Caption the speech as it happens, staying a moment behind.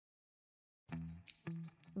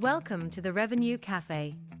Welcome to the Revenue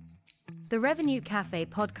Café. The Revenue Café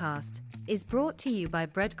podcast is brought to you by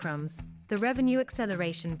Breadcrumbs, the revenue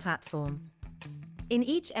acceleration platform. In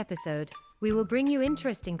each episode, we will bring you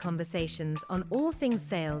interesting conversations on all things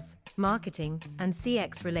sales, marketing, and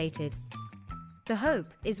CX related. The hope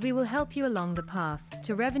is we will help you along the path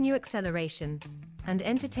to revenue acceleration and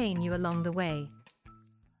entertain you along the way.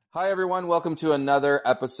 Hi, everyone. Welcome to another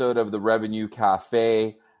episode of the Revenue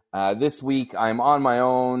Café. This week, I'm on my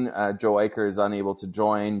own. Joe Eicher is unable to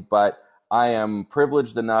join, but I am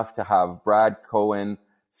privileged enough to have Brad Cohen,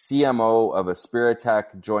 CMO of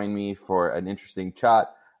Aspiritech, join me for an interesting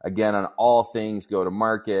chat, again, on all things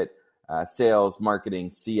go-to-market, sales,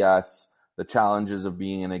 marketing, CS, the challenges of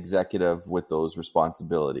being an executive with those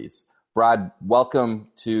responsibilities. Brad, welcome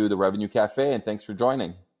to the Revenue Café, and thanks for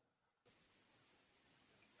joining.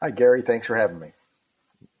 Hi, Gary. Thanks for having me.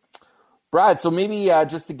 Brad, so maybe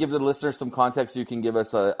just to give the listeners some context, you can give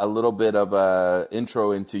us a little bit of an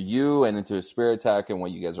intro into you and into Aspiritech and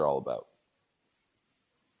what you guys are all about.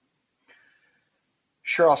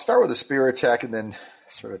 Sure. I'll start with Aspiritech and then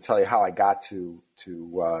sort of tell you how I got to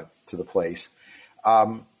the place.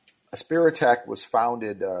 Aspiritech was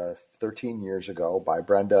founded 13 years ago by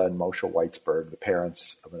Brenda and Moshe Weitzberg, the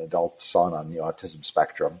parents of an adult son on the autism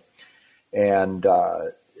spectrum. And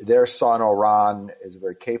their son, Oran, is a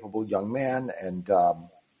very capable young man,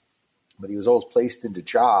 but he was always placed into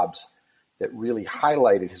jobs that really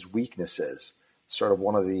highlighted his weaknesses. Sort of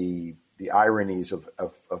one of the ironies of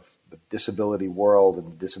the disability world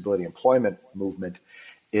and the disability employment movement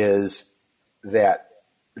is that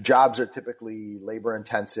jobs are typically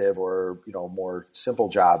labor-intensive or more simple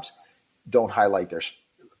jobs don't highlight their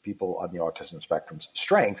people on the autism spectrum's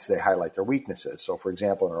strengths, they highlight their weaknesses. So, for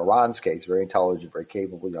example, in Oran's case, very intelligent, very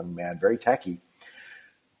capable young man, very techie.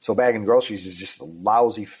 So bagging groceries is just a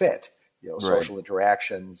lousy fit. Social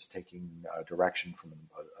interactions, taking direction from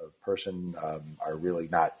a person are really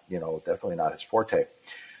not, definitely not his forte.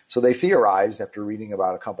 So they theorized, after reading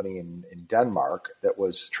about a company in Denmark that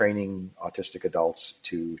was training autistic adults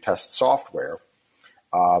to test software,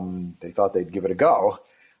 they thought they'd give it a go.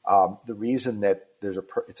 The reason that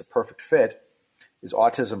it's a perfect fit is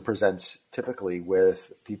autism presents typically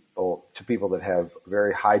with people that have a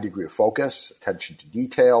very high degree of focus, attention to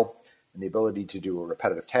detail, and the ability to do a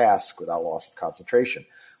repetitive task without loss of concentration.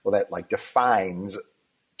 Well, that defines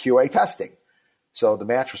QA testing. So the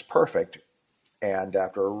match was perfect. And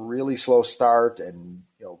after a really slow start and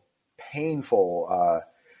painful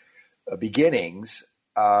beginnings,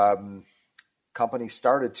 companies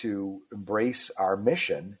started to embrace our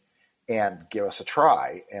mission and give us a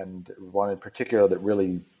try. And one in particular that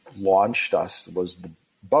really launched us was the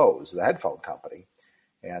Bose, the headphone company.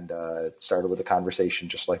 And it started with a conversation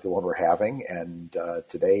just like the one we're having. And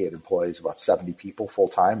today it employs about 70 people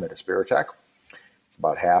full-time at Aspiritech. It's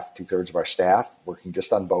about two-thirds of our staff working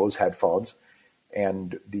just on Bose headphones.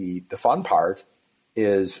 And the fun part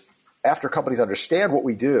is after companies understand what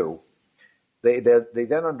we do, they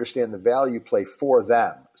then understand the value play for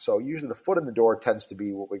them. So usually the foot in the door tends to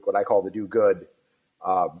be what I call the do good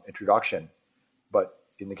introduction. But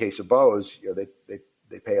in the case of Bose,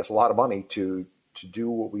 they pay us a lot of money to do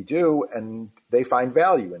what we do, and they find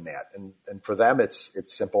value in that. And for them, it's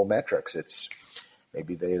simple metrics. It's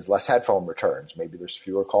maybe there's less headphone returns. Maybe there's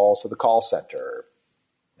fewer calls to the call center.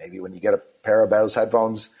 Maybe when you get a pair of Bose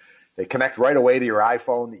headphones, they connect right away to your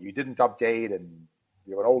iPhone that you didn't update, and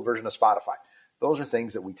you have an old version of Spotify. Those are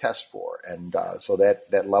things that we test for. And so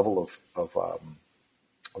that level of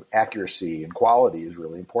accuracy and quality is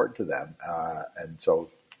really important to them. And so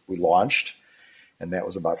we launched, and that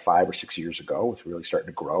was about 5 or 6 years ago. It's really starting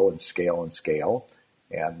to grow and scale.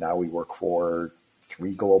 And now we work for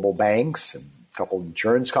 3 global banks and a couple of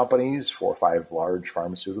insurance companies, 4 or 5 large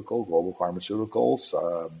global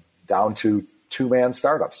pharmaceuticals, down to 2-man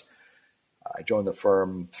startups. I joined the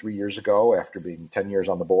firm 3 years ago after being 10 years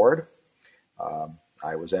on the board.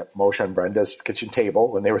 I was at Moshe and Brenda's kitchen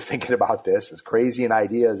table when they were thinking about this, as crazy an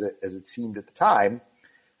idea as it seemed at the time.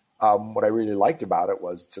 What I really liked about it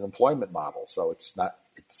was it's an employment model. So it's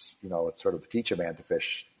sort of a teach a man to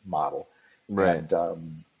fish model. Right.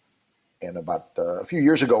 And about a few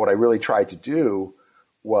years ago, what I really tried to do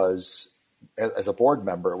was, as a board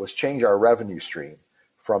member, was change our revenue stream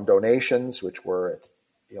from donations, which were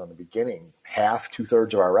in the beginning,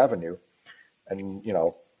 2/3 of our revenue. And,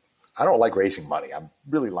 I don't like raising money. I'm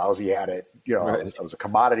really lousy at it. Right. I was a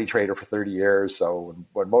commodity trader for 30 years. So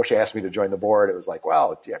when Moshe asked me to join the board, it was like,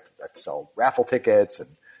 well, you have to sell raffle tickets and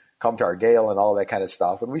come to our gala and all that kind of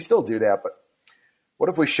stuff. And we still do that. But what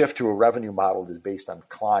if we shift to a revenue model that is based on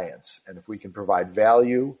clients? And if we can provide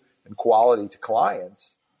value and quality to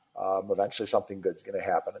clients, eventually something good's going to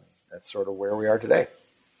happen. And that's sort of where we are today.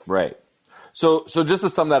 Right. So just to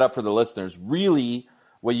sum that up for the listeners, really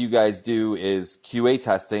what you guys do is QA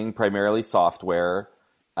testing, primarily software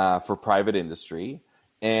for private industry.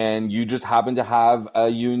 And you just happen to have a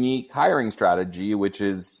unique hiring strategy, which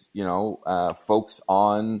is, folks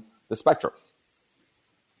on the spectrum.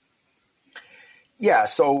 Yeah.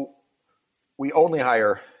 So we only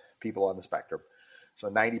hire people on the spectrum. So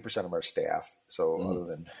 90% of our staff, other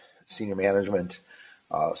than senior management,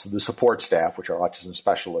 so the support staff, which are autism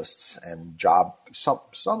specialists and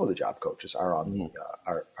some of the job coaches are on the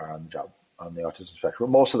on the autism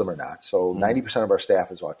spectrum. Most of them are not. So 90% of our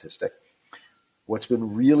staff is autistic. What's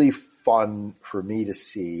been really fun for me to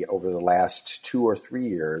see over the last 2 or 3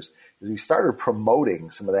 years is we started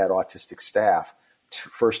promoting some of that autistic staff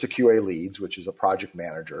first to QA leads, which is a project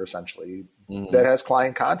manager essentially that has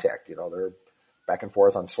client contact. They're back and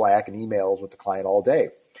forth on Slack and emails with the client all day.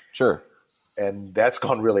 Sure. And that's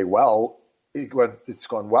gone really well. It's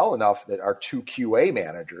gone well enough that our 2 QA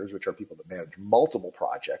managers, which are people that manage multiple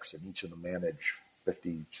projects, and each of them manage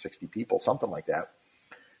 50, 60 people, something like that,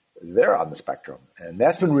 they're on the spectrum. And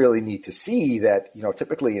that's been really neat to see that,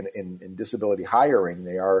 typically in disability hiring,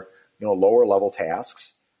 they are, lower level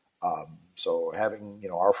tasks. So having,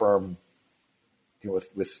 our firm,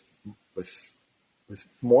 with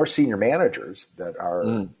more senior managers that are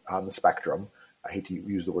on the spectrum. I hate to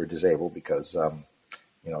use the word disabled because,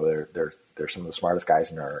 they're some of the smartest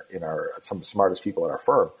guys in our some of the smartest people at our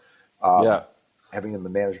firm. Having them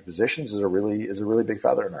in management positions is a really big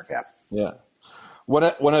feather in our cap. Yeah. One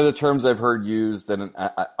of the terms I've heard used, and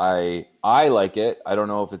I like it. I don't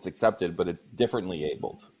know if it's accepted, but it's differently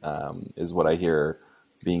abled is what I hear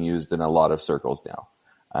being used in a lot of circles now.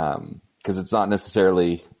 Because it's not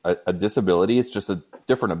necessarily a disability; it's just a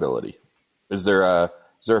different ability. Is there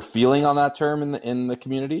a feeling on that term in the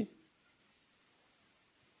community?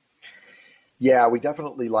 Yeah, we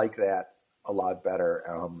definitely like that a lot better.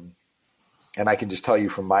 And I can just tell you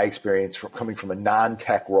from my experience from coming from a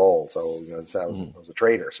non-tech role. So, I was a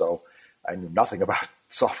trader, so I knew nothing about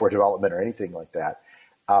software development or anything like that.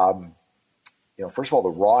 First of all, the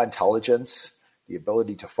raw intelligence, the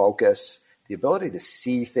ability to focus, the ability to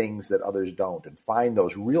see things that others don't and find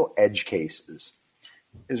those real edge cases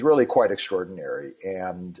is really quite extraordinary.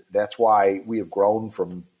 And that's why we have grown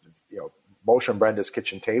from, Moshe and Brenda's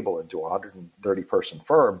kitchen table into a 130-person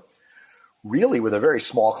firm, really with a very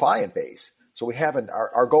small client base. So we haven't,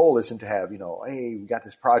 our goal isn't to have, hey, we got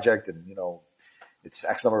this project and, it's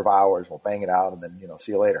X number of hours, we'll bang it out and then,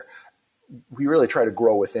 see you later. We really try to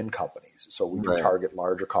grow within companies. So we do target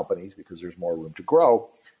larger companies because there's more room to grow.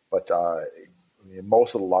 But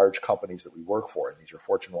most of the large companies that we work for, and these are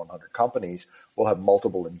Fortune 100 companies, will have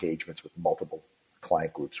multiple engagements with multiple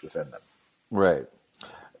client groups within them. Right.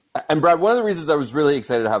 And Brad, one of the reasons I was really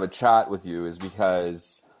excited to have a chat with you is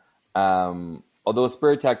because although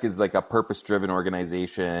Aspiritech is like a purpose-driven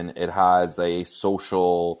organization, it has a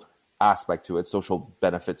social aspect to it, social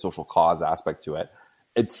benefit, social cause aspect to it.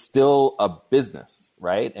 It's still a business,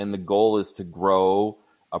 right? And the goal is to grow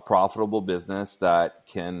a profitable business that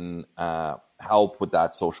can help with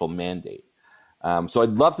that social mandate. So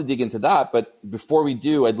I'd love to dig into that. But before we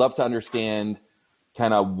do, I'd love to understand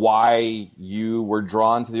kind of why you were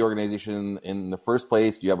drawn to the organization in the first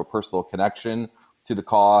place. Do you have a personal connection to the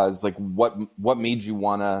cause? Like what made you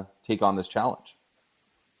want to take on this challenge?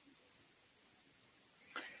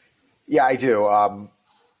 Yeah, I do.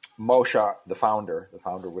 Moshe, the founder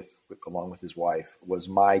along with his wife, was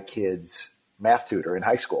my kid's math tutor in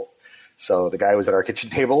high school. So the guy was at our kitchen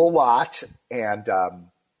table a lot. And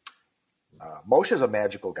Moshe is a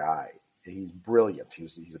magical guy. He's brilliant.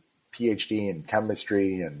 He's a PhD in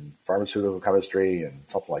chemistry and pharmaceutical chemistry and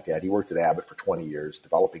something like that. He worked at Abbott for 20 years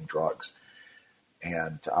developing drugs.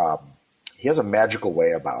 And he has a magical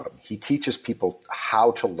way about him. He teaches people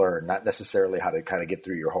how to learn, not necessarily how to kind of get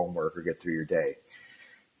through your homework or get through your day.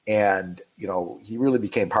 And, he really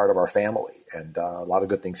became part of our family. And a lot of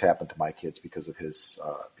good things happened to my kids because of his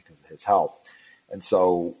help. And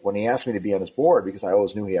so when he asked me to be on his board, because I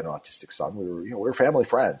always knew he had an autistic son, we were family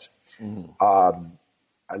friends. Mm-hmm.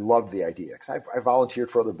 I loved the idea because I volunteered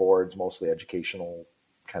for other boards, mostly educational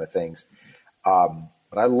kind of things.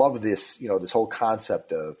 But I love this, this whole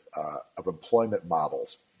concept of employment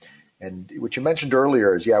models. And what you mentioned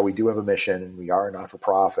earlier is, we do have a mission and we are a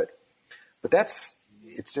not-for-profit, but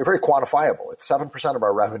it's very quantifiable. It's 7% of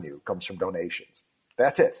our revenue comes from donations.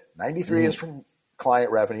 That's it. 93 is from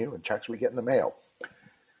client revenue and checks we get in the mail.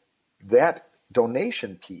 That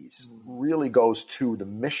donation piece really goes to the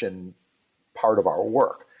mission part of our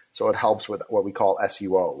work. So it helps with what we call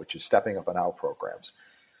SUO, which is stepping up and out programs.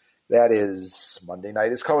 that is Monday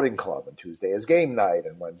night is coding club, and Tuesday is game night,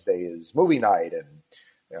 and Wednesday is movie night, and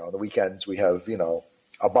on the weekends we have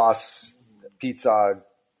a bus, pizza,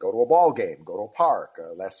 go to a ball game, go to a park.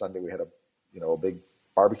 Last Sunday we had a big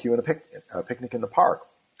barbecue and a picnic in the park.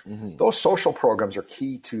 Mm-hmm. Those social programs are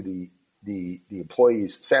key to the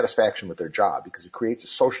employees' satisfaction with their job, because it creates a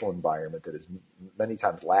social environment that is many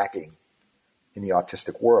times lacking in the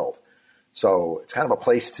autistic world. So it's kind of a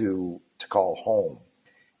place to call home.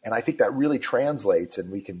 And I think that really translates, and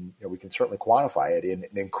we can certainly quantify it in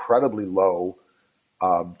an incredibly low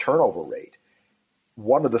turnover rate.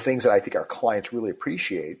 One of the things that I think our clients really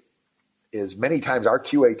appreciate is many times our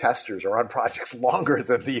QA testers are on projects longer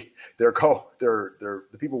than the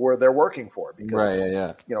people where they're working for, because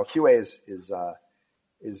QA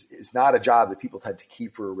is not a job that people tend to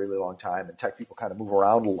keep for a really long time, and tech people kind of move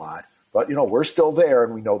around a lot. But we're still there,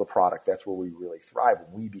 and we know the product. That's where we really thrive,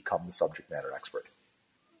 when we become the subject matter expert.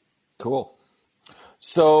 Cool.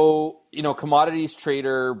 So, commodities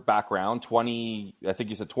trader background, I think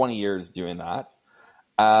you said 20 years doing that.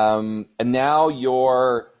 And now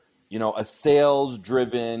you're, a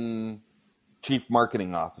sales-driven chief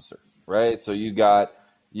marketing officer, right? So you got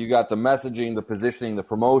the messaging, the positioning, the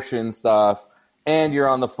promotion stuff, and you're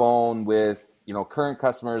on the phone with, current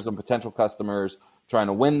customers and potential customers, trying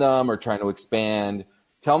to win them or trying to expand.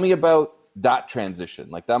 Tell me about that transition.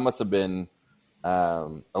 Like, that must have been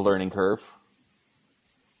a learning curve.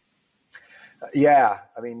 Yeah.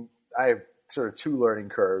 I mean, I have sort of two learning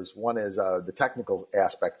curves. One is the technical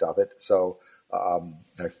aspect of it. So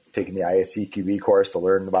I've taken the ISCQB course to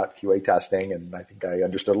learn about QA testing, and I think I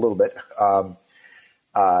understood a little bit. I'm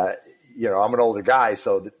an older guy,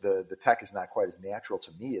 so the tech is not quite as natural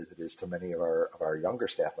to me as it is to many of our younger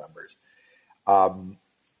staff members.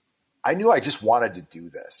 I knew I just wanted to do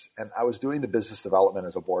this, and I was doing the business development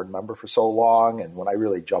as a board member for so long. And when I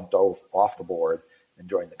really jumped off the board and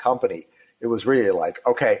joined the company, it was really like,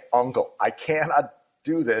 okay, uncle, I cannot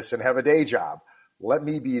do this and have a day job.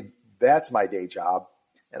 That's my day job.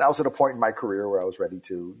 And I was at a point in my career where I was ready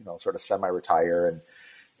to, sort of semi-retire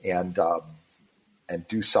and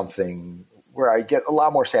do something where I get a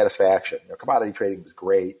lot more satisfaction. Commodity trading was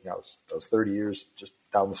great. I was 30 years just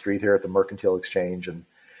down the street here at the Mercantile Exchange, and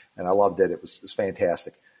I loved it. It was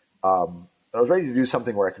fantastic. But I was ready to do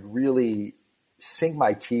something where I could really sink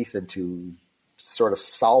my teeth into sort of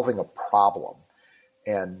solving a problem.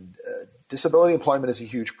 And disability employment is a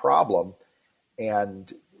huge problem.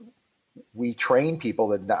 And we train people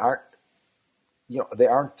that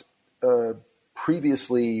aren't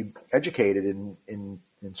previously educated in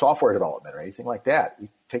software development or anything like that. We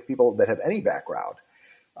take people that have any background.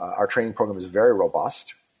 Our training program is very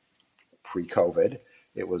robust. Pre-COVID,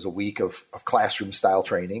 it was a week of classroom style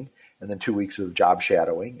training, and then 2 weeks of job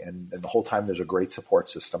shadowing, and the whole time there's a great support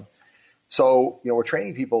system. So, we're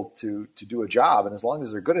training people to do a job, and as long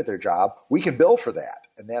as they're good at their job, we can bill for that.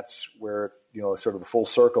 And that's where, sort of the full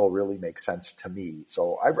circle really makes sense to me.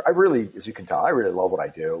 So I really, as you can tell, I really love what I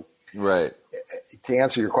do. Right. To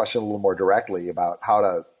answer your question a little more directly about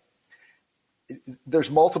there's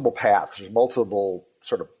multiple paths, there's multiple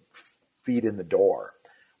sort of feet in the door.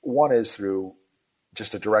 One is through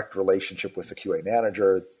just a direct relationship with the QA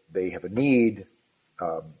manager. They have a need.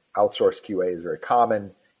 Outsourced QA is very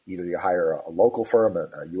common. Either you hire a local firm,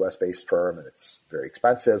 a US-based firm, and it's very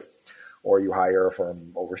expensive, or you hire a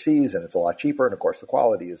firm overseas and it's a lot cheaper, and of course the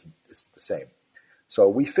quality is the same. So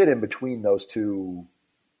we fit in between those two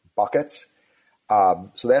buckets.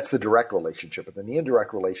 So that's the direct relationship. And then the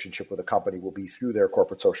indirect relationship with a company will be through their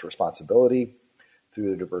corporate social responsibility,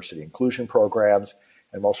 through the diversity inclusion programs,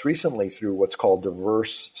 and most recently through what's called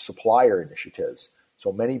diverse supplier initiatives.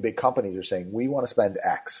 So many big companies are saying, we want to spend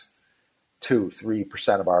X,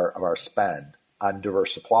 2-3% of our spend on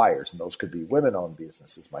diverse suppliers. And those could be women-owned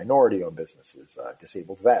businesses, minority-owned businesses,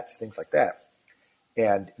 disabled vets, things like that.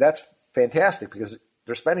 And that's fantastic because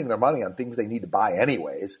they're spending their money on things they need to buy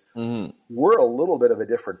anyways. Mm-hmm. We're a little bit of a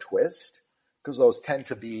different twist because those tend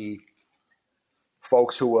to be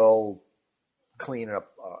folks who will clean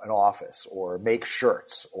up an office or make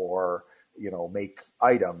shirts or, make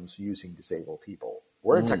items using disabled people.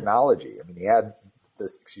 We're in technology. I mean,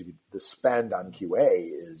 the spend on QA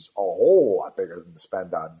is a whole lot bigger than the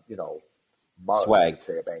spend on, mugs swag. that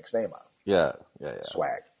say a bank's name on. Yeah.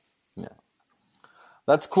 Swag. Yeah.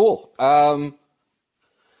 That's cool.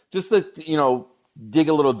 Just to, dig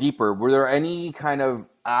a little deeper, were there any kind of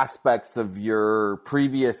aspects of your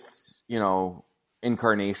previous,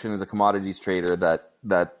 incarnation as a commodities trader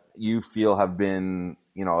that you feel have been,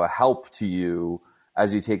 a help to you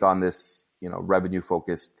as you take on this,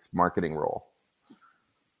 revenue-focused marketing role?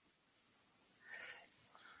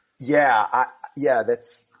 Yeah,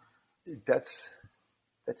 that's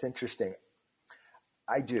interesting.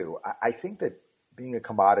 I do. I think that being a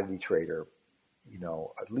commodity trader,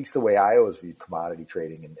 at least the way I always viewed commodity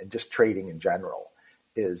trading and just trading in general,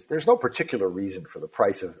 is there's no particular reason for the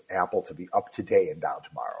price of Apple to be up today and down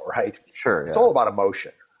tomorrow, right? Sure. It's all about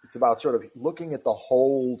emotion. It's about sort of looking at the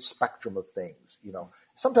whole spectrum of things.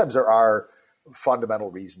 Sometimes there are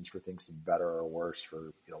fundamental reasons for things to be better or worse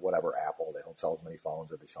for, whatever Apple. They don't sell as many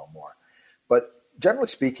phones or they sell more. But generally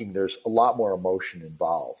speaking, there's a lot more emotion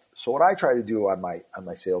involved. So what I try to do on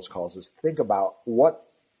my sales calls is think about what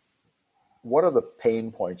are the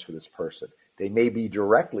pain points for this person. They may be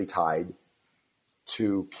directly tied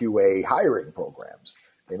to QA hiring programs.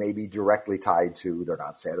 They may be directly tied to they're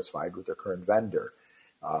not satisfied with their current vendor.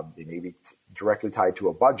 They may be directly tied to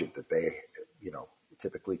a budget that they,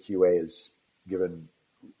 typically QA is given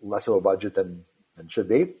less of a budget than should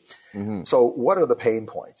be. Mm-hmm. So what are the pain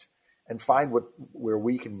points? And find where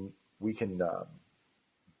we can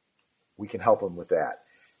help them with that.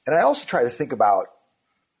 And I also try to think about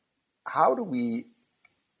how do we,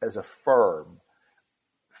 as a firm,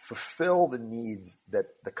 fulfill the needs that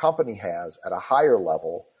the company has at a higher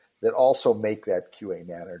level that also make that QA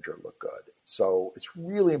manager look good. So it's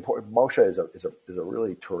really important. Moshe is a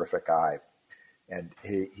really terrific guy, and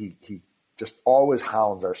he just always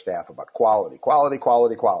hounds our staff about quality. Because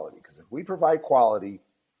if we provide quality,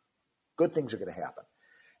 good things are going to happen,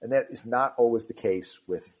 and that is not always the case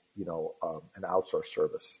with an outsourced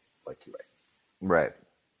service like QA. Right.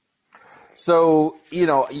 So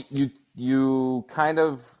you kind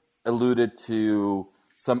of alluded to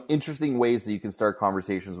some interesting ways that you can start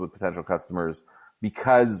conversations with potential customers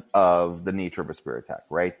because of the nature of Aspiritech,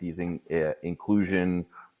 right? These inclusion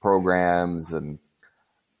programs, and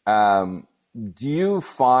do you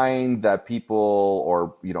find that people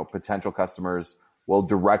or potential customers will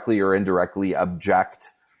directly or indirectly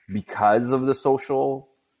object because of the social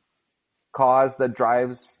cause that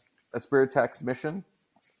drives Aspiritech's mission?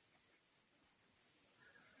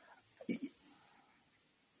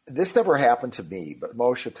 This never happened to me, but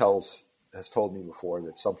Moshe has told me before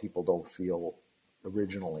that some people don't feel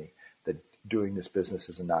originally that doing this business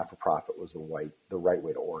as a not-for-profit was the right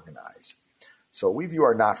way to organize. So we view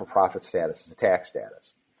our not-for-profit status as a tax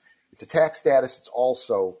status. It's a tax status. It's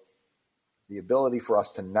also the ability for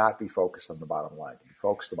us to not be focused on the bottom line, to be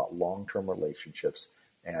focused about long-term relationships.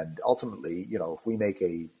 And ultimately, if we make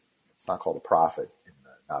it's not called a profit in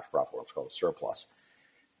the not-for-profit world, it's called a surplus.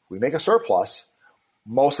 If we make a surplus,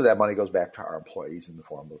 most of that money goes back to our employees in the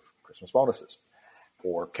form of Christmas bonuses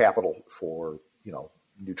or capital for,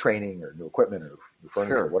 new training or new equipment or new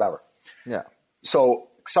furniture or whatever. Yeah. So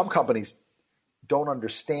some companies don't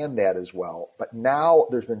understand that as well. But now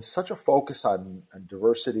there's been such a focus on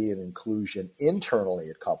diversity and inclusion internally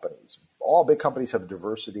at companies. All big companies have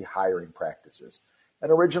diversity hiring practices.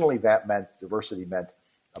 And originally diversity meant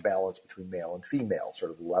a balance between male and female,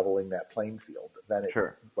 sort of leveling that playing field. Then it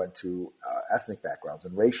went to ethnic backgrounds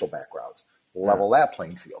and racial backgrounds, level that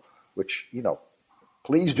playing field, which,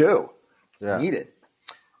 please do. It's needed.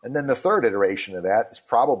 And then the third iteration of that is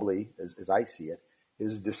probably, as I see it,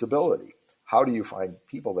 is disability. How do you find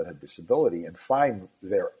people that have disability and find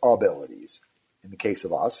their abilities? In the case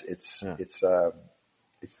of us, it's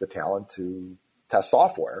the talent to test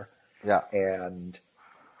software. Yeah. And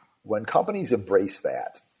when companies embrace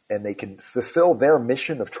that and they can fulfill their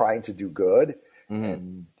mission of trying to do good,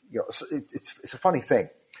 and it's a funny thing.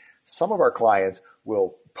 Some of our clients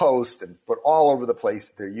will post and put all over the place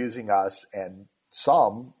that they're using us, and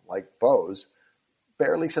some, like Bose,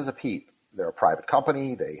 barely says a peep. They're a private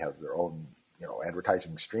company. They have their own,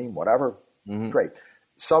 advertising stream, whatever. Great.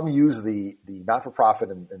 Some use the not-for-profit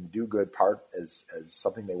and do good part as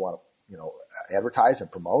something they want to, advertise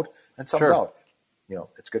and promote, and some don't.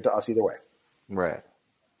 It's good to us either way. Right.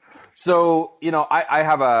 So, I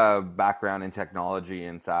have a background in technology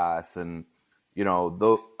and SaaS, and,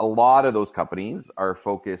 a lot of those companies are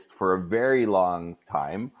focused for a very long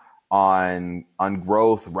time on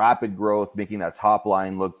growth, rapid growth, making that top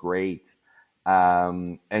line look great.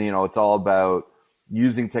 And, it's all about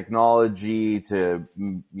using technology to,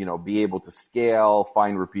 be able to scale,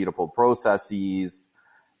 find repeatable processes.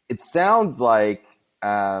 It sounds like,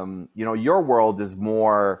 your world is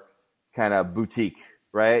more kind of boutique,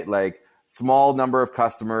 right? Like small number of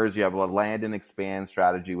customers, you have a land and expand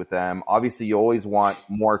strategy with them. Obviously, you always want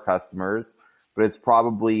more customers, but it's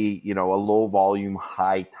probably, a low volume,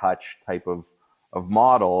 high touch type of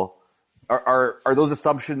model. Are those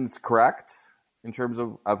assumptions correct in terms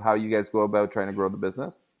of how you guys go about trying to grow the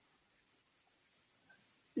business?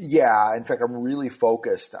 Yeah. In fact, I'm really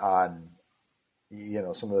focused on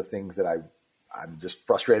some of the things that I'm just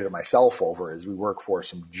frustrated at myself over is we work for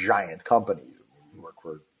some giant companies. We work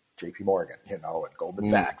for JP Morgan, and Goldman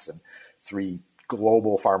Sachs, and 3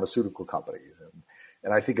 global pharmaceutical companies.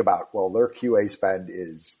 And I think about, well, their QA spend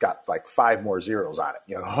is got like 5 more zeros on it.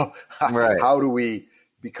 Right. How do we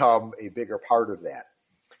become a bigger part of that?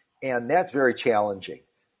 And that's very challenging.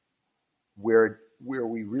 Where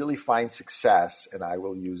we really find success, and I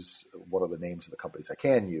will use one of the names of the companies I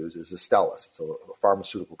can use, is Astellas. It's a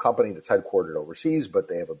pharmaceutical company that's headquartered overseas, but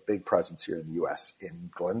they have a big presence here in the U.S. in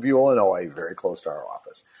Glenview, Illinois, very close to our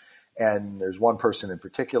office. And there's one person in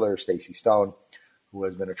particular, Stacy Stone, who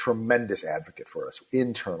has been a tremendous advocate for us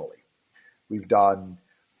internally. We've done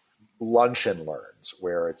lunch and learns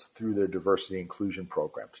where it's through their diversity inclusion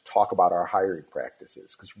program to talk about our hiring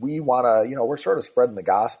practices, because we want to, we're sort of spreading the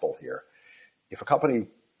gospel here. If a company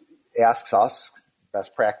asks us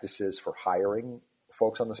best practices for hiring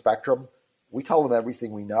folks on the spectrum, we tell them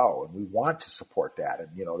everything we know, and we want to support that. And,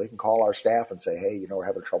 they can call our staff and say, hey, we're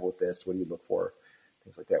having trouble with this. What do you look for?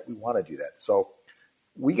 Things like that. We want to do that. So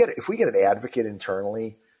if we get an advocate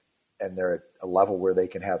internally and they're at a level where they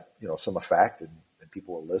can have, some effect and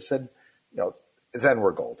people will listen, then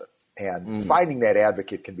we're golden. And finding that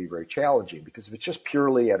advocate can be very challenging, because if it's just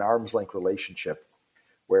purely an arm's length relationship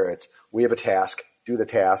where it's, we have a task, do the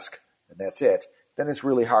task, and that's it, then it's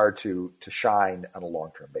really hard to shine on a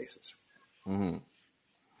long-term basis. Mm-hmm.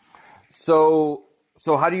 So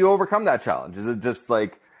how do you overcome that challenge? Is it just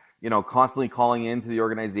like, constantly calling into the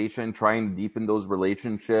organization, trying to deepen those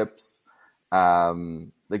relationships?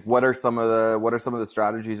 What are some of the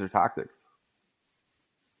strategies or tactics?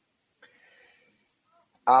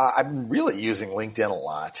 I'm really using LinkedIn a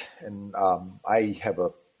lot, and I have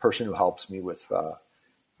a person who helps me with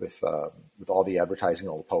all the advertising,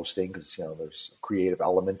 all the posting, because there's a creative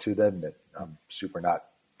element to them that I'm super not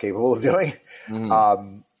capable of doing.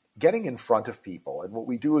 Mm-hmm. Getting in front of people, and what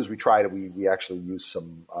we do is we actually use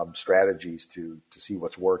some strategies to see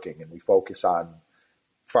what's working, and we focus on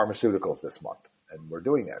pharmaceuticals this month, and we're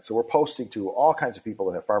doing that. So we're posting to all kinds of people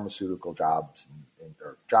that have pharmaceutical jobs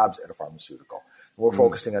or jobs at a pharmaceutical. And we're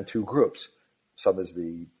focusing on 2 groups. Some is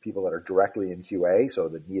the people that are directly in QA, so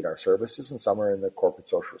that need our services, and some are in the corporate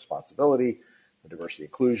social responsibility, the diversity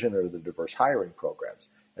inclusion, or the diverse hiring programs.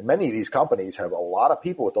 And many of these companies have a lot of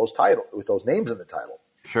people with those names in the title.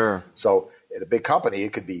 Sure. So at a big company,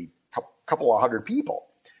 it could be a couple of hundred people.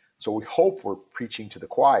 So we hope we're preaching to the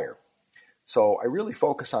choir. So I really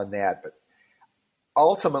focus on that. But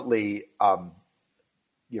ultimately,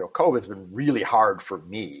 COVID's been really hard for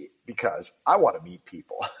me because I want to meet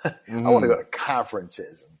people. Mm-hmm. I want to go to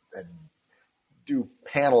conferences and do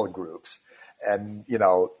panel groups. And,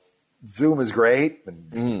 Zoom is great.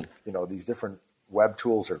 And, these different web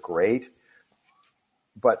tools are great.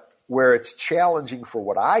 But where it's challenging for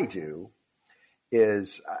what I do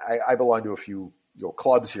is I belong to a few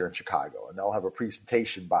clubs here in Chicago, and they'll have a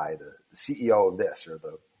presentation by the CEO of this or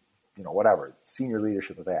the whatever, senior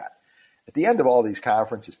leadership of that. At the end of all these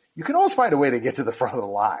conferences, you can always find a way to get to the front of the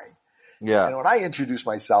line. Yeah. And when I introduce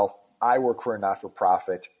myself, I work for a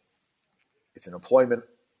not-for-profit. It's an employment,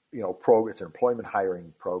 it's an employment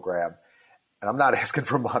hiring program, and I'm not asking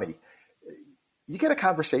for money. You get a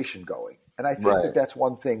conversation going. And I think that that's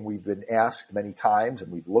one thing we've been asked many times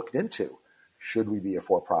and we've looked into. Should we be a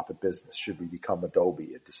for-profit business? Should we become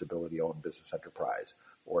Adobe, a disability-owned business enterprise,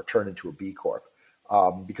 or turn into a B Corp?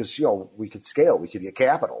 Because, we could scale. We could get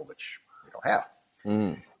capital, which we don't have.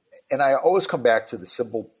 Mm. And I always come back to the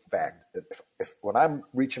simple fact that if when I'm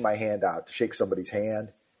reaching my hand out to shake somebody's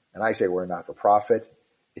hand and I say we're a not-for-profit,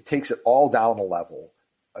 it takes it all down a level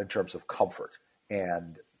in terms of comfort.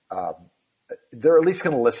 And they're at least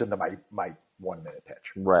going to listen to my 1-minute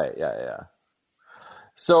pitch. Right. Yeah.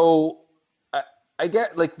 So I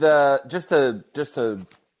get just to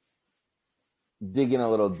dig in a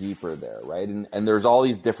little deeper there, right? And there's all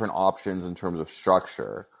these different options in terms of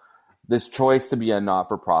structure. This choice to be a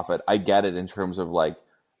not-for-profit, I get it in terms of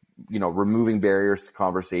removing barriers to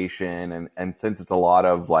conversation. And since it's a lot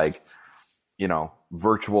of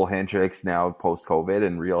virtual handshakes now post-COVID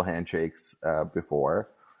and real handshakes before,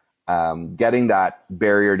 getting that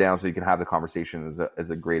barrier down so you can have the conversation is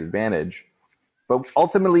a great advantage. But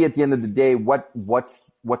ultimately, at the end of the day,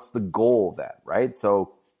 what's the goal then, right?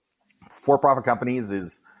 So for-profit companies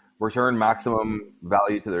is return maximum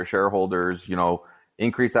value to their shareholders,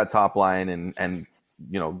 increase that top line and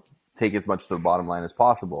take as much to the bottom line as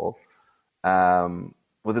possible.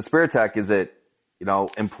 With Aspiritech, is it,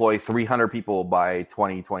 employ 300 people by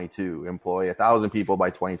 2022, employ 1,000 people by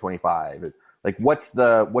 2025? What's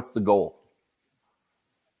the goal?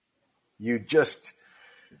 You just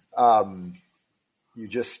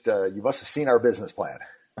you must have seen our business plan.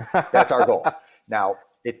 That's our goal. Now,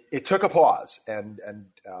 it took a pause, and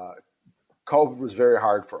COVID was very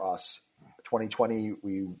hard for us. 2020,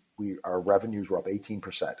 our revenues were up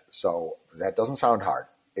 18%. So that doesn't sound hard.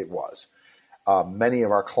 It was. Many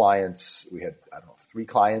of our clients, we had, 3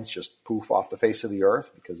 clients just poof off the face of the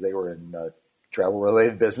earth because they were in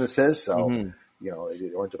travel-related businesses. So, they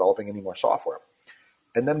weren't developing any more software.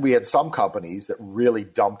 And then we had some companies that really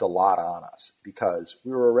dumped a lot on us because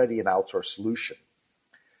we were already an outsourced solution.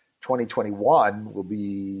 2021 will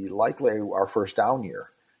be likely our first down year.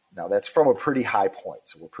 Now, that's from a pretty high point,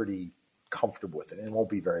 so we're pretty comfortable with it. And it won't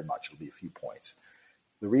be very much. It'll be a few points.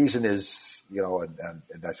 The reason is,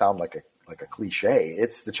 and I sound like a cliche,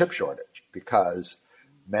 it's the chip shortage, because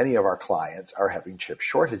many of our clients are having chip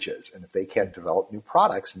shortages. And if they can't develop new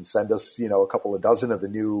products and send us, a couple of dozen of the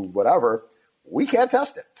new whatever, we can't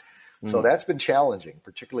test it. So that's been challenging,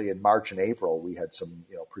 particularly in March and April. We had some,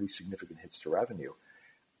 pretty significant hits to revenue.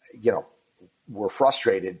 We're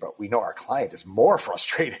frustrated, but we know our client is more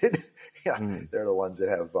frustrated. They're the ones that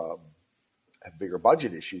have bigger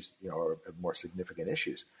budget issues, or have more significant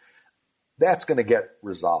issues. That's going to get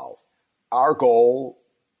resolved. Our goal,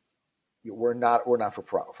 we're not for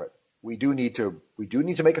profit. We do need to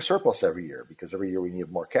make a surplus every year because every year we need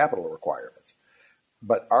more capital requirements.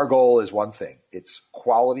 But our goal is one thing. It's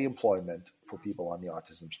quality employment for people on the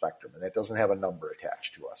autism spectrum, and that doesn't have a number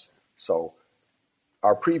attached to us. So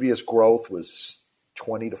our previous growth was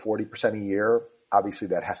 20 to 40% a year. Obviously,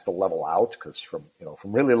 that has to level out because from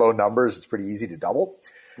really low numbers, it's pretty easy to double.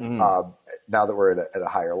 Now that we're at a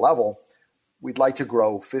higher level, we'd like to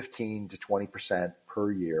grow 15 to 20%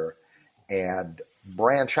 per year and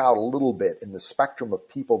branch out a little bit in the spectrum of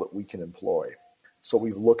people that we can employ. So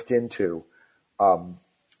we've looked into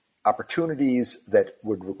opportunities that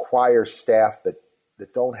would require staff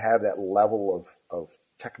that don't have that level of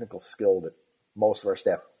technical skill that most of our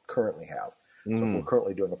staff currently have. So we're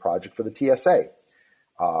currently doing a project for the TSA.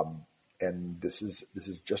 And this is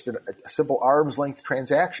just a simple arm's length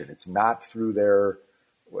transaction. It's not through their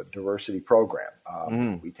diversity program.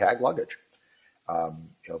 We tag luggage.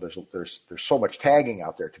 There's so much tagging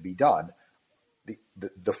out there to be done.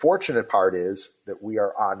 The fortunate part is that we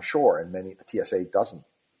are onshore, and the TSA doesn't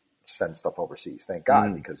send stuff overseas. Thank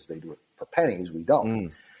God, because they do it for pennies. We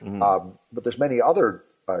don't. But there's many other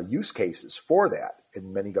use cases for that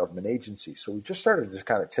in many government agencies. So we just started to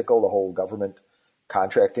kind of tickle the whole government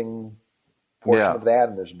contracting portion of that.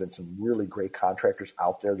 And there's been some really great contractors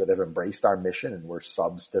out there that have embraced our mission, and we're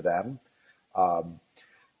subs to them.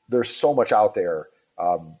 There's so much out there.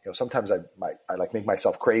 Sometimes I like make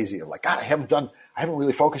myself crazy. I'm like, God, I haven't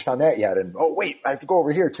really focused on that yet. And oh wait, I have to go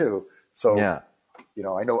over here too. So,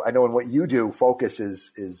 I know in what you do, focus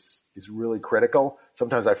is really critical.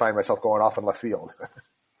 Sometimes I find myself going off in left field.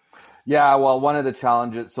 Yeah, well, one of the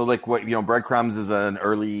challenges, so like Breadcrumbs is an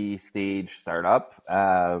early stage startup.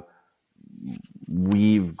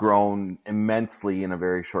 We've grown immensely in a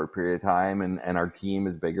very short period of time, and our team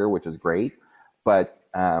is bigger, which is great. But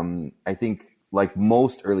I think, like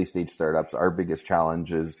most early stage startups, our biggest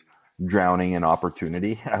challenge is drowning in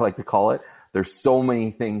opportunity, I like to call it. There's so many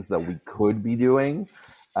things that we could be doing,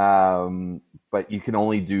 but you can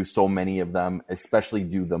only do so many of them, especially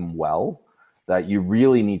do them well, that you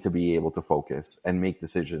really need to be able to focus and make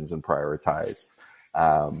decisions and prioritize.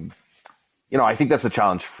 I think that's a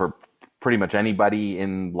challenge for pretty much anybody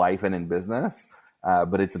in life and in business,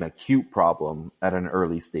 but it's an acute problem at an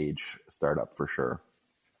early stage startup for sure.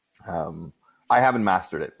 I haven't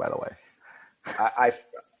mastered it, by the way.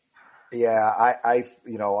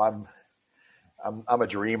 I'm a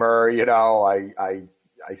dreamer.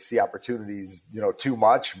 I see opportunities, too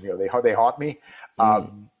much. They haunt me.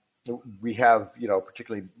 We have,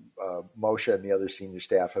 particularly Moshe and the other senior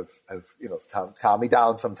staff have calmed me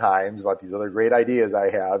down sometimes about these other great ideas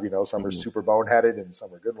I have. Some are super boneheaded and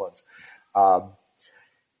some are good ones.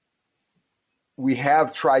 We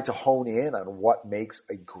have tried to hone in on what makes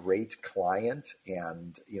a great client.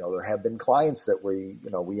 And, there have been clients that we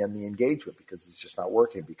end the engagement because it's just not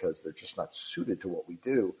working, because they're just not suited to what we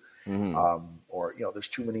do. Or, there's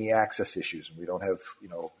too many access issues and we don't have,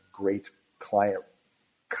 great client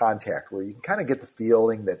contact, where you can kind of get the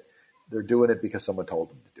feeling that they're doing it because someone told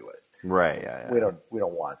them to do it. Right. Yeah. We don't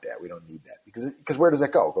want that. We don't need that because where does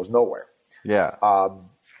that go? It goes nowhere. Yeah.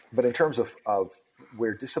 But in terms of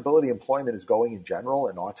where disability employment is going in general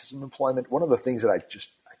and autism employment, one of the things that I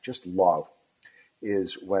just love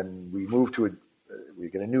is when we move to we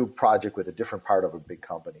get a new project with a different part of a big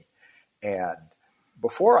company. And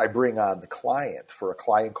before I bring on the client for a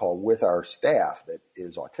client call with our staff that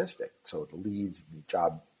is autistic, so the leads and the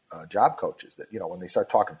job job coaches that, when they start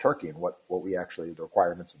talking turkey and what we actually, the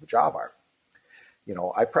requirements of the job are,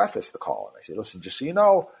 I preface the call and I say, listen, just so you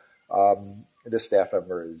know, this staff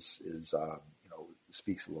member is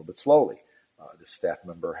speaks a little bit slowly. This staff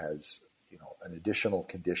member has, an additional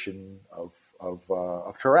condition of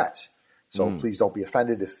Tourette's. So please don't be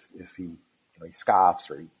offended if he, he scoffs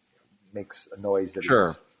or he makes a noise that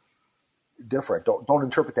is different. Don't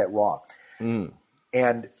interpret that wrong.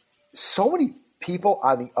 And so many people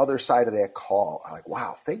on the other side of that call are like,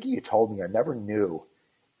 wow, thank you told me, I never knew.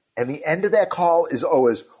 And the end of that call is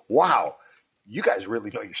always, wow, you guys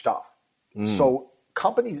really know your stuff. So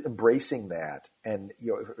companies embracing that. And,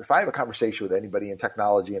 if I have a conversation with anybody in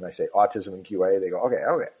technology and I say autism and QA, they go, okay,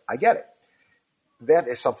 I get it. That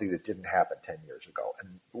is something that didn't happen 10 years ago.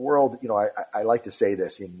 And the world, I like to say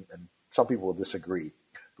this, and some people will disagree.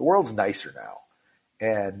 The world's nicer now.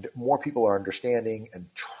 And more people are understanding and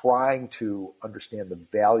trying to understand the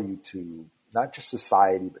value to not just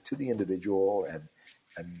society, but to the individual and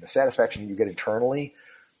the satisfaction you get internally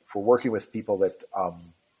for working with people that,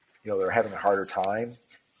 they're having a harder time.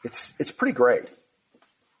 It's pretty great.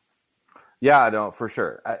 Yeah, no, for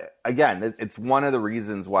sure. Again, it's one of the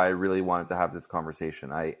reasons why I really wanted to have this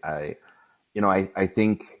conversation. I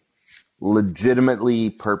think legitimately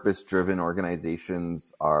purpose-driven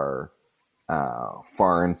organizations are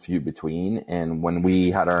far and few between. And when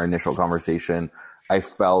we had our initial conversation, I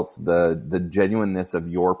felt the genuineness of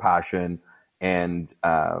your passion and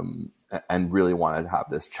really wanted to have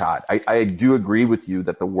this chat. I do agree with you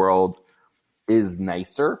that the world is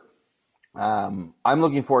nicer. I'm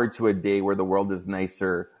looking forward to a day where the world is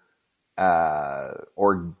nicer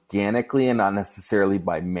organically and not necessarily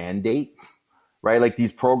by mandate, right? Like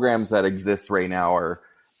these programs that exist right now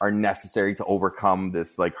are necessary to overcome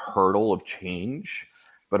this like hurdle of change,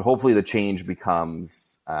 but hopefully the change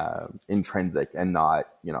becomes intrinsic and not,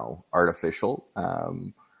 artificial.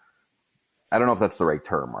 I don't know if that's the right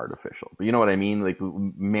term, artificial, but you know what I mean? Like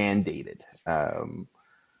mandated.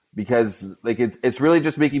 Because like it's really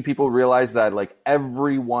just making people realize that like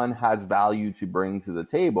everyone has value to bring to the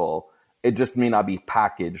table. It just may not be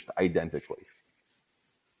packaged identically.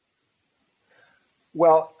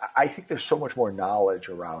 Well, I think there's so much more knowledge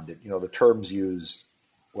around it. The terms used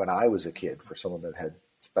when I was a kid for someone that had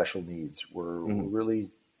special needs were really,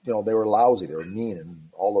 they were lousy, they were mean and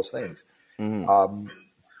all those things.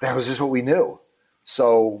 That was just what we knew.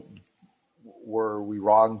 So were we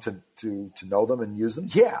wrong to know them and use them?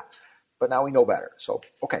 Yeah, but now we know better. So,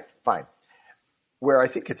 okay, fine. Where I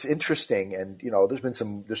think it's interesting, and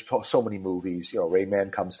there's so many movies. Rain Man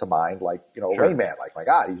comes to mind. Like sure. Rain Man, like my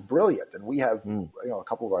God, he's brilliant, and we have a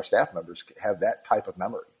couple of our staff members have that type of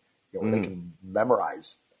memory. They can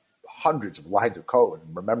memorize hundreds of lines of code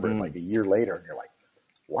and remember it like a year later, and you're like,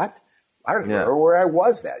 what? I don't even remember where I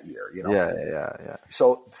was that year. Yeah.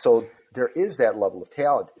 So there is that level of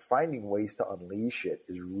talent. Finding ways to unleash it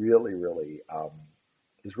is really,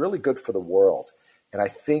 really good for the world. And I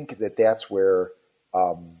think that's where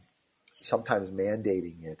sometimes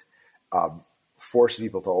mandating it forces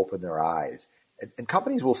people to open their eyes. And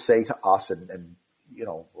companies will say to us, and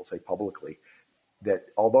we'll say publicly, that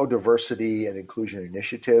although diversity and inclusion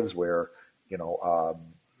initiatives where,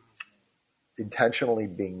 intentionally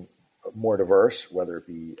being more diverse, whether it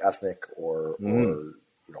be ethnic or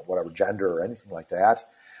whatever gender or anything like that,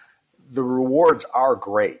 the rewards are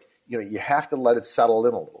great. You have to let it settle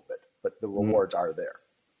in a little bit, but the rewards are there.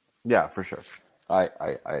 Yeah, for sure. I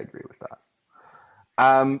agree with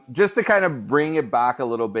that. Just to kind of bring it back a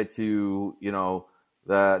little bit to,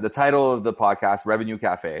 the title of the podcast, Revenue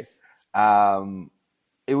Café.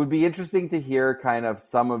 It would be interesting to hear kind of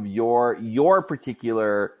some of your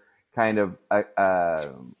particular kind of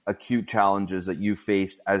acute challenges that you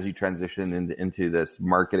faced as you transitioned into this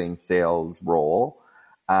marketing sales role,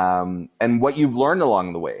 and what you've learned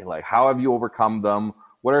along the way. Like, how have you overcome them?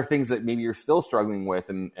 What are things that maybe you're still struggling with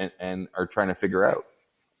and are trying to figure out?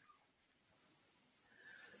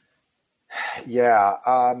 Yeah.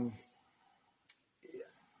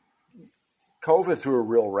 COVID threw a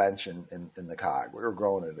real wrench in the cog. We were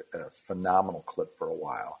growing at a phenomenal clip for a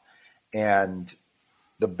while. And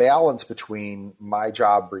the balance between my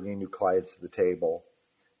job bringing new clients to the table,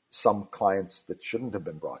 some clients that shouldn't have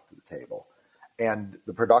been brought to the table, and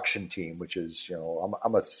the production team, which is,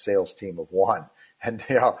 I'm a sales team of one. And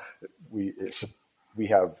we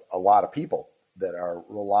have a lot of people that are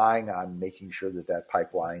relying on making sure that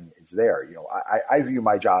pipeline is there. I view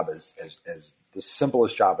my job as the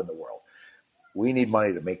simplest job in the world. We need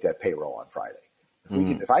money to make that payroll on Friday.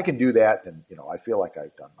 If I can do that, then I feel like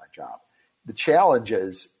I've done my job. The challenge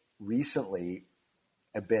is recently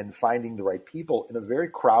have been finding the right people in a very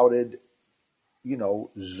crowded,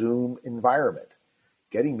 Zoom environment.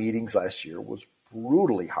 Getting meetings last year was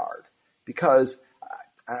brutally hard because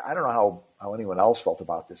I don't know how anyone else felt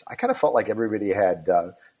about this. I kind of felt like everybody had,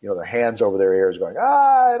 their hands over their ears going,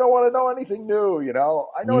 I don't want to know anything new.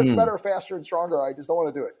 I know it's better, faster, and stronger. I just don't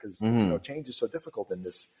want to do it because, change is so difficult in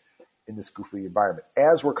this goofy environment.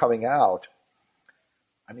 As we're coming out,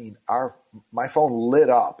 I mean, my phone lit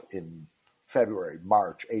up in February,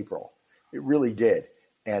 March, April. It really did.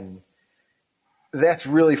 And that's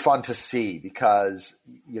really fun to see because,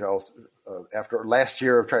 after last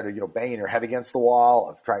year of trying to, banging your head against the wall,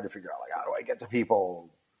 of trying to figure out, like, how do I get to people?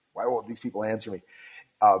 Why won't these people answer me?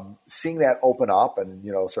 Seeing that open up and,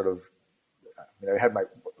 I had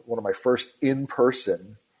one of my first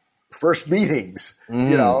in-person meetings,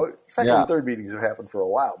 second and third meetings have happened for a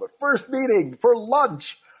while, but first meeting for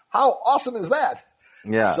lunch. How awesome is that?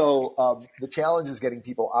 Yeah. So the challenge is getting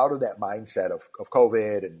people out of that mindset of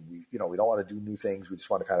COVID, and we don't want to do new things. We just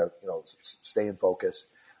want to kind of stay in focus.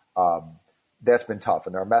 That's been tough,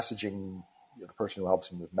 and our messaging, the person who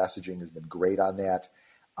helps me with messaging has been great on that.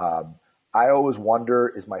 I always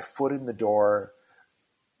wonder: is my foot in the door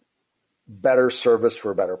better service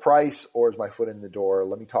for a better price, or is my foot in the door?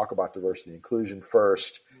 Let me talk about diversity and inclusion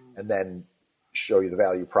first, and then show you the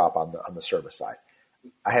value prop on the service side.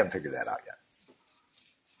 I haven't figured that out yet.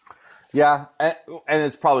 Yeah, and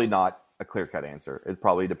it's probably not a clear-cut answer. It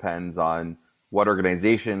probably depends on what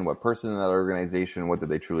organization, what person in that organization, what do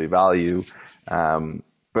they truly value.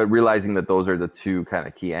 But realizing that those are the two kind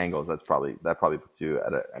of key angles, that probably puts you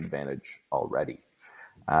at an advantage already.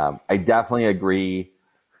 I definitely agree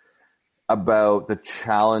about the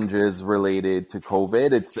challenges related to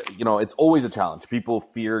COVID. It's always a challenge. People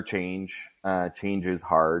fear change. Change is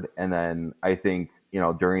hard. And then I think,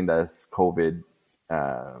 during this COVID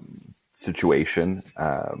situation,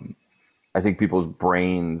 I think people's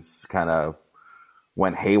brains kind of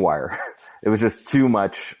went haywire. It was just too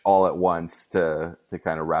much all at once to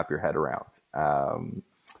kind of wrap your head around.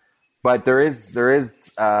 But there is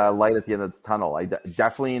light at the end of the tunnel.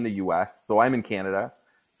 Definitely in the U.S. So I'm in Canada.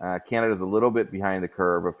 Canada's a little bit behind the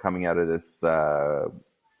curve of coming out of this,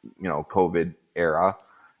 COVID era.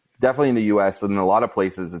 Definitely in the U.S. and in a lot of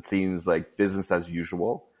places, it seems like business as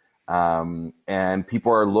usual. And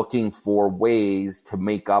people are looking for ways to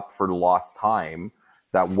make up for lost time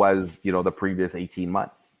that was, the previous 18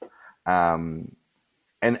 months. And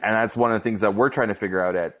that's one of the things that we're trying to figure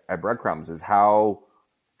out at Breadcrumbs is how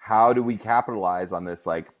do we capitalize on this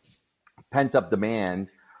like pent up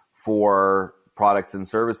demand for products and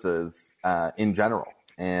services in general.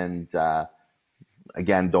 And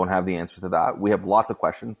again, don't have the answer to that. We have lots of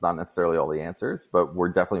questions, not necessarily all the answers, but we're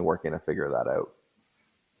definitely working to figure that out.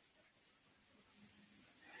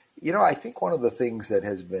 I think one of the things that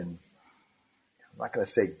has been, I'm not going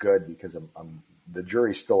to say good because the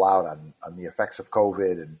jury's still out on the effects of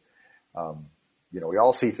COVID. And, we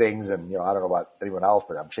all see things and, I don't know about anyone else,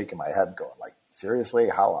 but I'm shaking my head going like, seriously,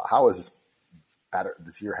 how is this better?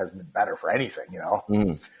 This year hasn't been better for anything,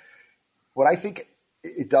 What I think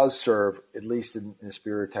it does serve, at least in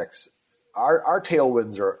Aspiritech's, our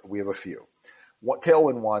tailwinds we have a few.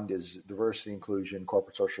 Tailwind one is diversity, inclusion,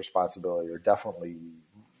 corporate social responsibility are definitely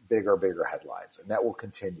bigger headlines, and that will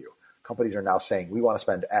continue. Companies are now saying we want to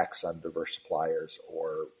spend X on diverse suppliers,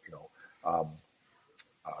 or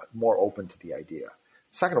more open to the idea.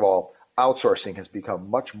 Second of all, outsourcing has become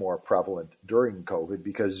much more prevalent during COVID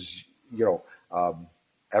because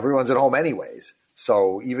everyone's at home anyways.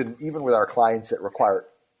 So even with our clients that require,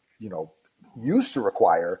 used to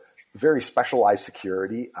require very specialized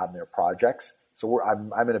security on their projects. So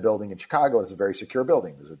I'm in a building in Chicago. And it's a very secure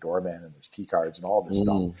building. There's a doorman and there's key cards and all this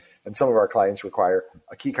stuff. And some of our clients require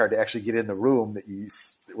a key card to actually get in the room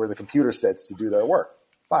where the computer sits to do their work.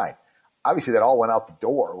 Fine. Obviously, that all went out the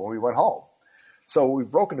door when we went home. So we've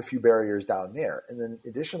broken a few barriers down there. And then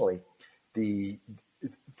additionally, the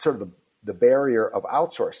barrier of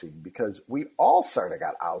outsourcing, because we all sort of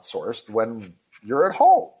got outsourced when you're at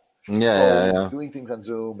home. Doing things on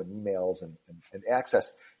Zoom and emails and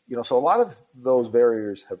access, so a lot of those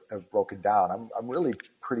barriers have broken down. I'm really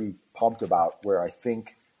pretty pumped about where I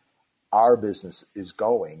think our business is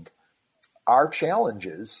going. Our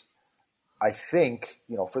challenges, I think,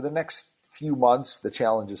 for the next few months, the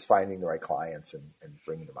challenge is finding the right clients and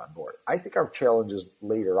bringing them on board. I think our challenges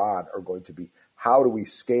later on are going to be, how do we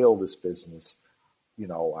scale this business?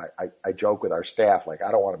 I joke with our staff, like,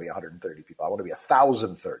 I don't want to be 130 people. I want to be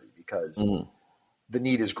 1,030 because the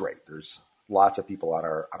need is great. There's lots of people on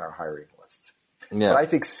our hiring lists. Yeah. But I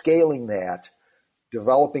think scaling that,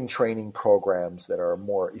 developing training programs that are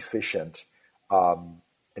more efficient,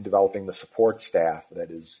 and developing the support staff that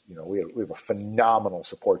is, we have a phenomenal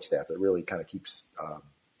support staff that really kind of keeps,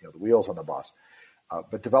 the wheels on the bus.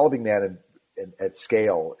 But developing that at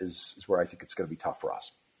scale is where I think it's going to be tough for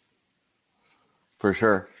us. For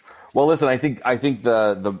sure. Well, listen, I think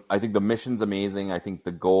the mission's amazing. I think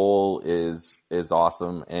the goal is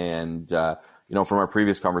awesome. And, from our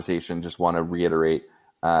previous conversation, just want to reiterate,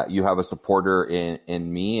 you have a supporter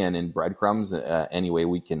in me and in Breadcrumbs. Any way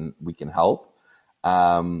we can help.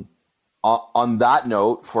 On that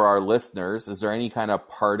note, for our listeners, is there any kind of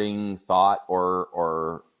parting thought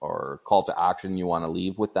or call to action you want to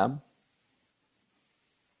leave with them?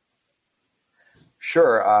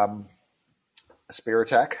 Sure.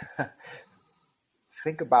 Aspiritech.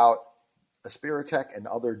 Think about Aspiritech and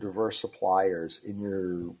other diverse suppliers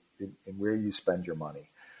in where you spend your money.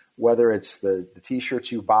 Whether it's the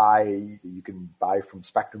T-shirts you buy, you can buy from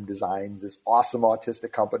Spectrum Designs, this awesome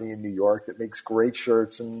autistic company in New York that makes great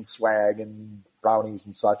shirts and swag and brownies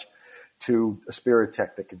and such, to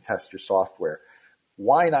Aspiritech that can test your software.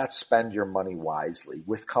 Why not spend your money wisely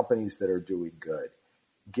with companies that are doing good?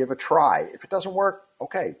 Give a try. If it doesn't work,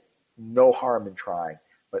 okay, no harm in trying.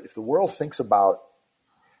 But if the world thinks about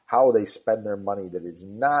how they spend their money, that is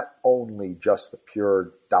not only just the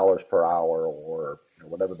pure dollars per hour or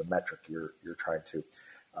whatever the metric you're trying to.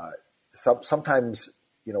 Sometimes,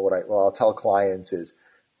 what I'll tell clients is,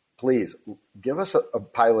 please give us a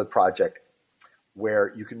pilot project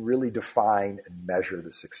where you can really define and measure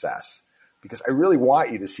the success. Because I really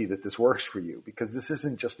want you to see that this works for you, because this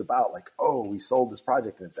isn't just about we sold this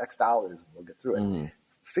project and it's X dollars and we'll get through it. Mm.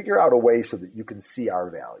 Figure out a way so that you can see our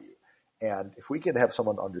value. And if we can have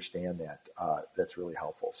someone understand that, that's really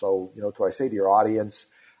helpful. So, I say to your audience,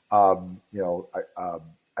 I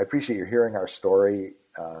appreciate you hearing our story.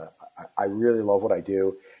 I really love what I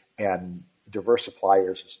do, and diverse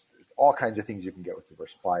suppliers, all kinds of things you can get with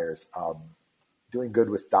diverse suppliers. Doing good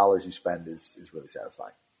with dollars you spend is really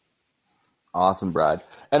satisfying. Awesome, Brad.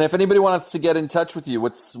 And if anybody wants to get in touch with you,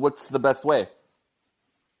 what's the best way?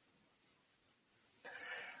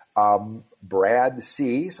 Brad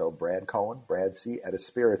C. So Brad Cohen, Brad C. at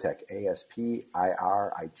Aspiritech,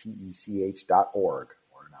 aspiritech.org,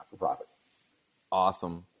 or not-for-profit.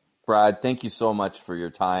 Awesome. Brad, thank you so much for your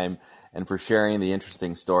time and for sharing the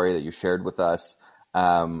interesting story that you shared with us.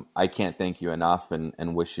 I can't thank you enough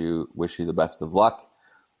and wish you the best of luck.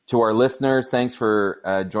 To our listeners, thanks for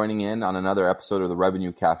joining in on another episode of the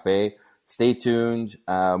Revenue Café. Stay tuned.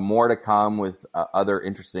 More to come with other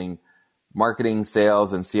interesting marketing,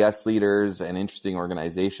 sales, and CS leaders and interesting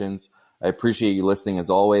organizations. I appreciate you listening as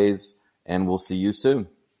always, and we'll see you soon.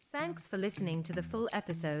 Thanks for listening to the full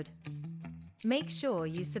episode. Make sure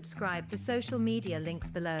you subscribe to social media links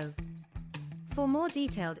below. For more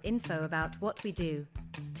detailed info about what we do,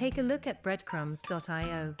 take a look at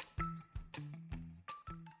breadcrumbs.io.